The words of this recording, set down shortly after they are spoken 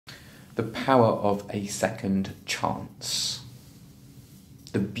the power of a second chance,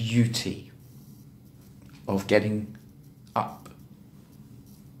 the beauty of getting up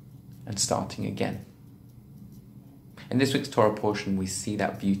and starting again. In this week's Torah portion, we see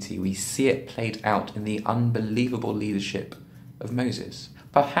that beauty. We see it played out in the unbelievable leadership of Moses.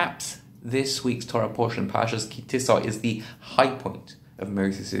 Perhaps this week's Torah portion, Parashas Ki Tisa, is the high point of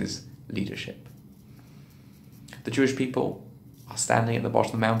Moses' leadership. The Jewish people are standing at the bottom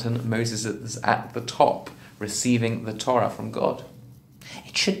of the mountain. Moses is at the top, receiving the Torah from God.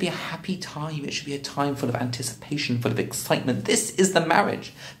 It should be a happy time. It should be a time full of anticipation, full of excitement. This is the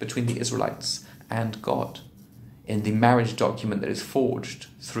marriage between the Israelites and God, in the marriage document that is forged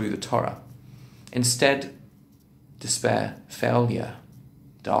through the Torah. Instead, despair, failure,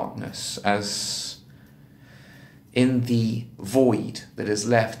 darkness, as in the void that is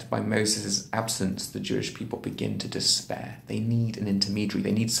left by Moses' absence, the Jewish people begin to despair. They need an intermediary.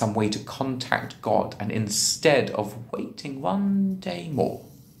 They need some way to contact God. And instead of waiting one day more,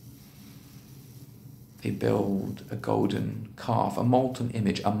 they build a golden calf, a molten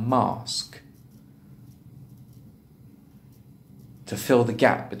image, a mask, to fill the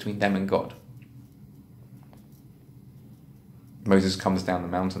gap between them and God. Moses comes down the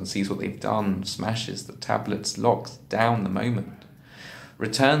mountain, sees what they've done, smashes the tablets, locks down the moment,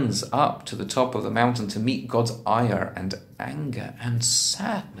 returns up to the top of the mountain to meet God's ire and anger and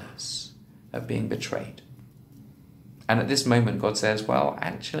sadness at being betrayed. And at this moment, God says, well,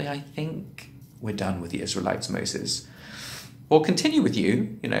 actually, I think we're done with the Israelites, Moses. We'll continue with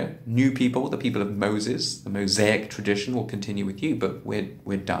you, new people, the people of Moses, the Mosaic tradition will continue with you, but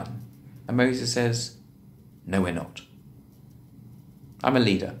we're done. And Moses says, no, we're not. I'm a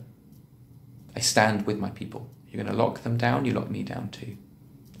leader. I stand with my people. You're going to lock them down, you lock me down too.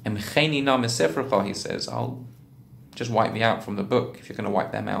 He says, I'll just wipe me out from the book if you're going to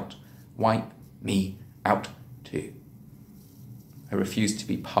wipe them out. Wipe me out too. I refuse to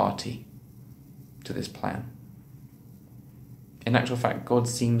be party to this plan. In actual fact, God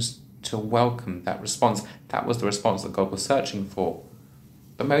seems to welcome that response. That was the response that God was searching for.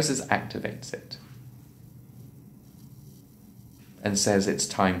 But Moses activates it and says it's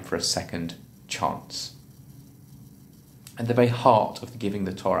time for a second chance. At the very heart of the giving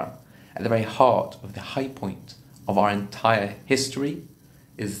the Torah, at the very heart of the high point of our entire history,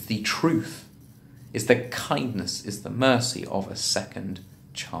 is the truth, is the kindness, is the mercy of a second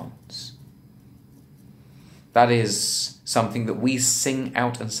chance. That is something that we sing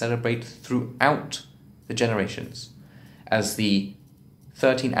out and celebrate throughout the generations as the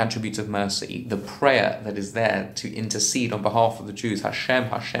 13 attributes of mercy, the prayer that is there to intercede on behalf of the Jews. Hashem,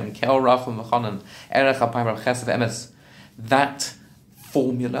 Hashem, Kel Rachum V'chanan, Erech Apayim Chesed V'emes. That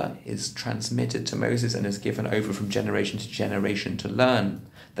formula is transmitted to Moses and is given over from generation to generation to learn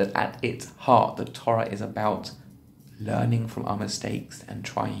that at its heart, the Torah is about learning from our mistakes and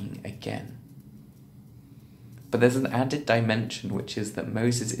trying again. But there's an added dimension, which is that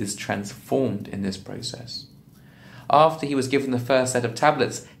Moses is transformed in this process. After he was given the first set of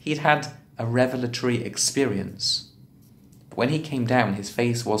tablets, he'd had a revelatory experience. But when he came down, his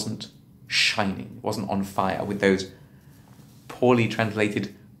face wasn't shining, wasn't on fire with those poorly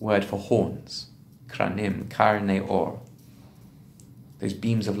translated word for horns, kranim, karne or, those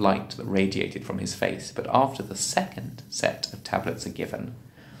beams of light that radiated from his face. But after the second set of tablets are given,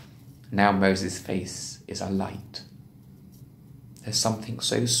 now Moses' face is alight. There's something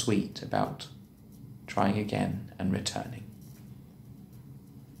so sweet about trying again and returning.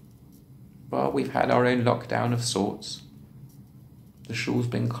 Well, we've had our own lockdown of sorts. The shul's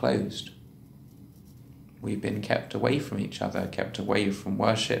been closed. We've been kept away from each other, kept away from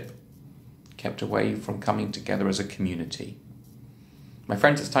worship, kept away from coming together as a community. My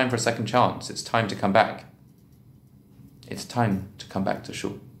friends, it's time for a second chance. It's time to come back. It's time to come back to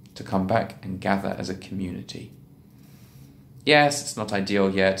shul, to come back and gather as a community. Yes, it's not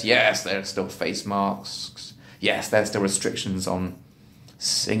ideal yet. Yes, there are still face masks. Yes, there's still restrictions on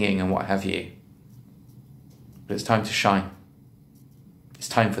singing and what have you. But it's time to shine. It's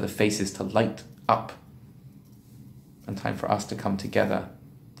time for the faces to light up. And time for us to come together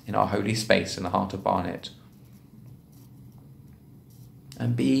in our holy space in the heart of Barnet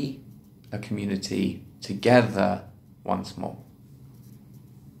and be a community together once more.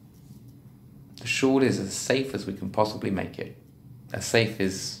 The shul is as safe as we can possibly make it, as safe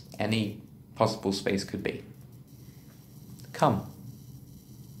as any possible space could be. Come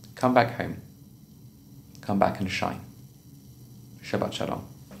back home, come back and shine. Shabbat Shalom.